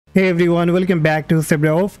Hey everyone, welcome back to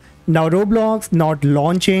SebRauf. Now Roblox not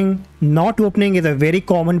launching, not opening is a very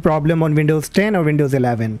common problem on Windows 10 or Windows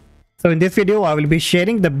 11. So in this video, I will be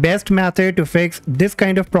sharing the best method to fix this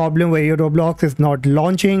kind of problem where your Roblox is not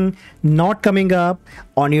launching, not coming up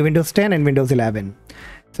on your Windows 10 and Windows 11.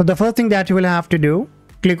 So the first thing that you will have to do,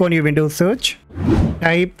 click on your Windows search,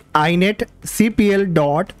 type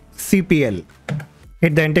inetcpl.cpl,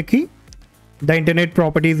 hit the enter key, the internet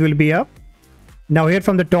properties will be up. Now here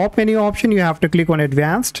from the top menu option, you have to click on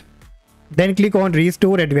advanced, then click on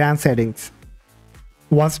restore advanced settings.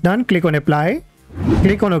 Once done, click on apply,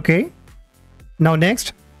 click on OK. Now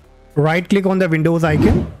next, right click on the Windows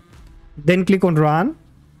icon, then click on run.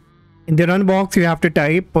 In the run box, you have to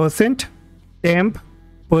type %temp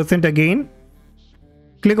again,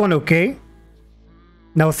 click on OK.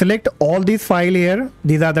 Now select all these files here.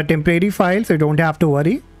 These are the temporary files, so you don't have to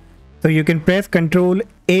worry. So you can press Ctrl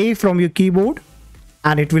A from your keyboard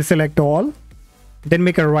and it will select all. Then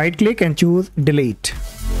make a right click and choose delete.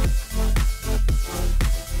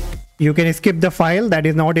 You can skip the file that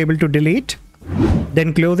is not able to delete.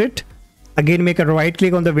 Then close it. Again make a right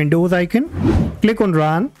click on the Windows icon. Click on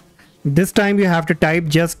run. This time you have to type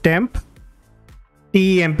just temp,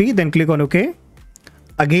 T-E-M-P, then click on OK.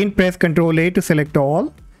 Again press Ctrl A to select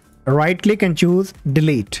all. Right click and choose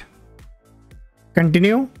delete.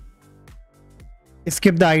 Continue.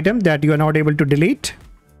 Skip the item that you are not able to delete.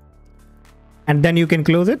 And then you can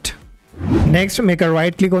close it. Next, make a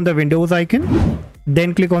right click on the Windows icon.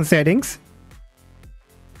 Then click on settings.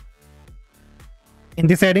 In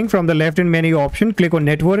the setting from the left hand menu option, click on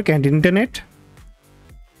network and internet.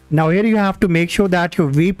 Now here you have to make sure that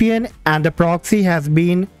your VPN and the proxy has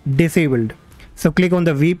been disabled. So click on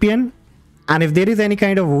the VPN, and if there is any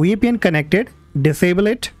kind of VPN connected, disable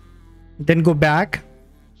it. Then go back,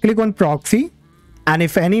 click on proxy, and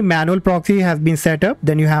if any manual proxy has been set up,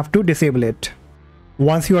 then you have to disable it.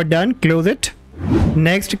 Once you are done, close it.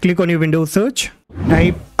 Next, click on your Windows search,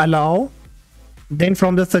 type allow. Then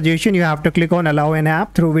from the suggestion, you have to click on allow an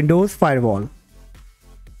app through Windows Firewall.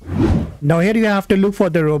 Now here you have to look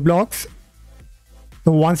for the Roblox.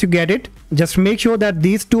 So once you get it, just make sure that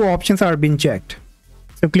these two options are being checked.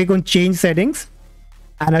 So click on change settings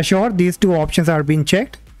and assure these two options are being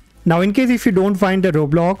checked. Now in case if you don't find the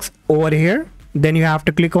Roblox over here, then you have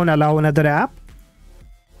to click on allow another app.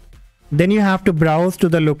 Then you have to browse to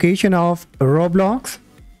the location of Roblox.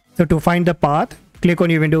 So to find the path, click on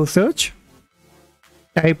your Windows search,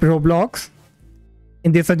 type Roblox.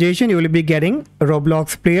 In the suggestion, you will be getting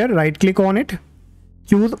Roblox player. Right click on it,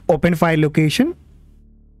 choose open file location.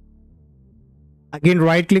 Again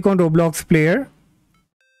right click on Roblox player,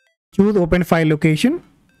 choose open file location,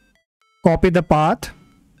 copy the path,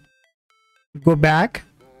 go back,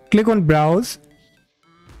 click on browse,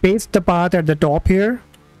 paste the path at the top here,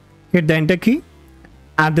 hit the enter key,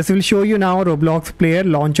 and this will show you now Roblox player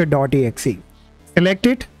launcher.exe. Select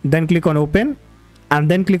it, then click on open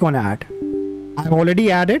and then click on add. I've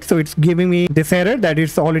already added, so it's giving me this error that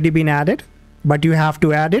it's already been added, but you have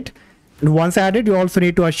to add it. And once added, you also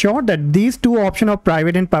need to assure that these two options of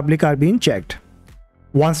private and public are being checked.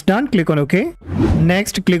 Once done, click on OK.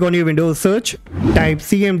 Next, click on your Windows search, type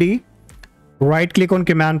CMD. Right click on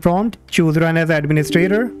command prompt, choose run as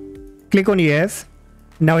administrator, click on yes.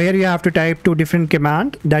 Now here you have to type two different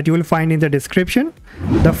commands that you will find in the description.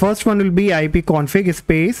 The first one will be ipconfig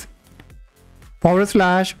space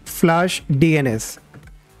 /flushdns.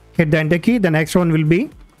 Hit the enter key. The next one will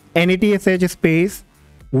be netsh space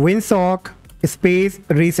winsock space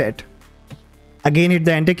reset. Again hit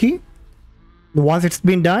the enter key. Once it's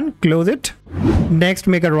been done, close it. Next,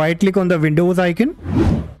 make a right click on the Windows icon.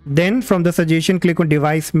 Then from the suggestion, click on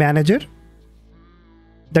device manager.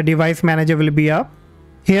 The device manager will be up.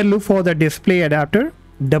 Here look for the display adapter,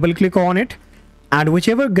 double click on it, and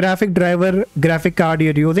whichever graphic card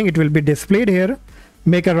you're using, it will be displayed here.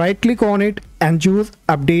 Make a right click on it and choose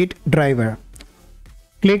update driver.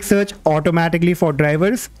 Click search automatically for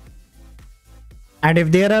drivers. And if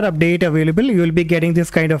there are updates available, you will be getting this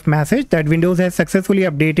kind of message that Windows has successfully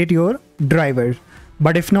updated your drivers.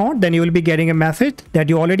 But if not, then you will be getting a message that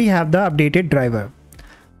you already have the updated driver.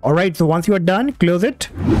 Alright, so once you are done, close it.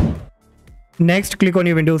 Next, click on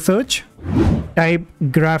your Windows search, type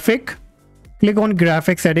graphic, click on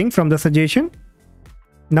graphic setting from the suggestion.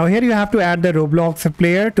 Now here you have to add the Roblox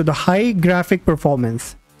player to the high graphic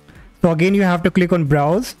performance. So again, you have to click on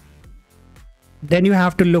browse. Then you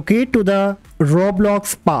have to locate to the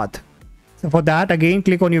Roblox path. So for that, again,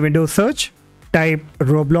 click on your Windows search, type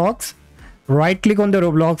Roblox, right click on the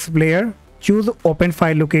Roblox player, choose open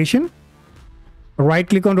file location, right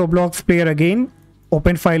click on Roblox player again,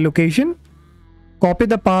 open file location, Copy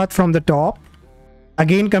the path from the top.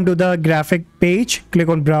 Again, come to the graphic page, click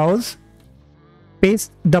on browse,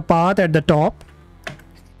 paste the path at the top,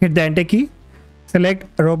 hit the enter key,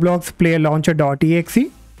 select Roblox player launcher.exe,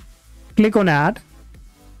 click on add.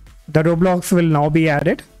 The Roblox will now be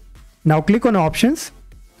added. Now click on options,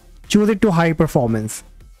 choose it to high performance.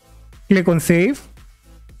 Click on save,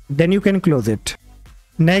 then you can close it.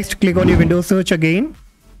 Next, click on your Windows search again,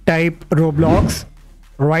 type Roblox,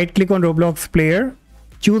 right click on Roblox player,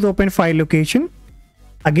 choose open file location.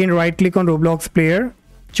 Again, right click on Roblox player,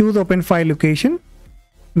 choose open file location,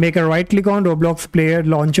 make a right click on Roblox player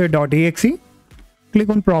launcher.exe, click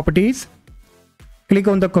on properties, click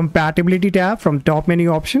on the compatibility tab from top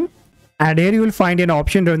menu option, and here you will find an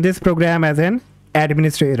option run this program as an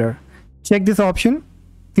administrator. Check this option,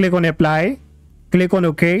 click on apply, click on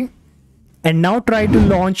OK, and now try to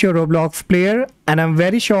launch your Roblox player, and I'm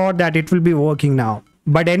very sure that it will be working now.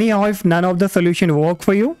 But anyhow, if none of the solution work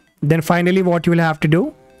for you, then finally what you will have to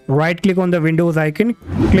do, right click on the Windows icon,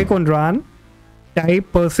 click on run, type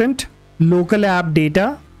 %local app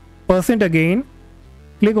data, %again,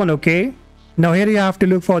 click on OK. Now here you have to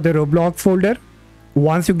look for the Roblox folder.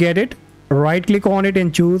 Once you get it, right click on it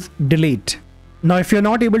and choose delete. Now if you're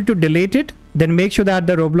not able to delete it, then make sure that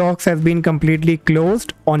the Roblox has been completely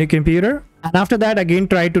closed on your computer, and after that again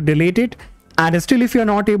try to delete it. And still if you're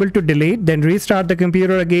not able to delete, then restart the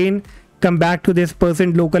computer again, come back to this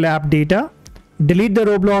 %local app data, delete the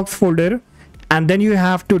Roblox folder, and then you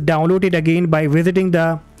have to download it again by visiting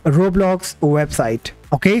the Roblox website.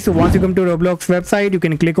 Okay, so once you come to Roblox website, you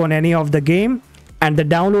can click on any of the game and the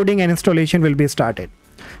downloading and installation will be started.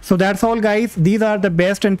 So that's all guys. These are the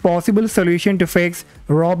best and possible solution to fix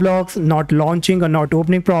Roblox not launching or not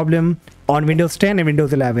opening problem on Windows 10 and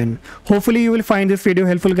Windows 11. Hopefully you will find this video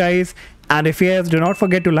helpful guys, and if yes, do not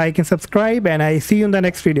forget to like and subscribe, and I see you in the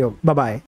next video. Bye bye.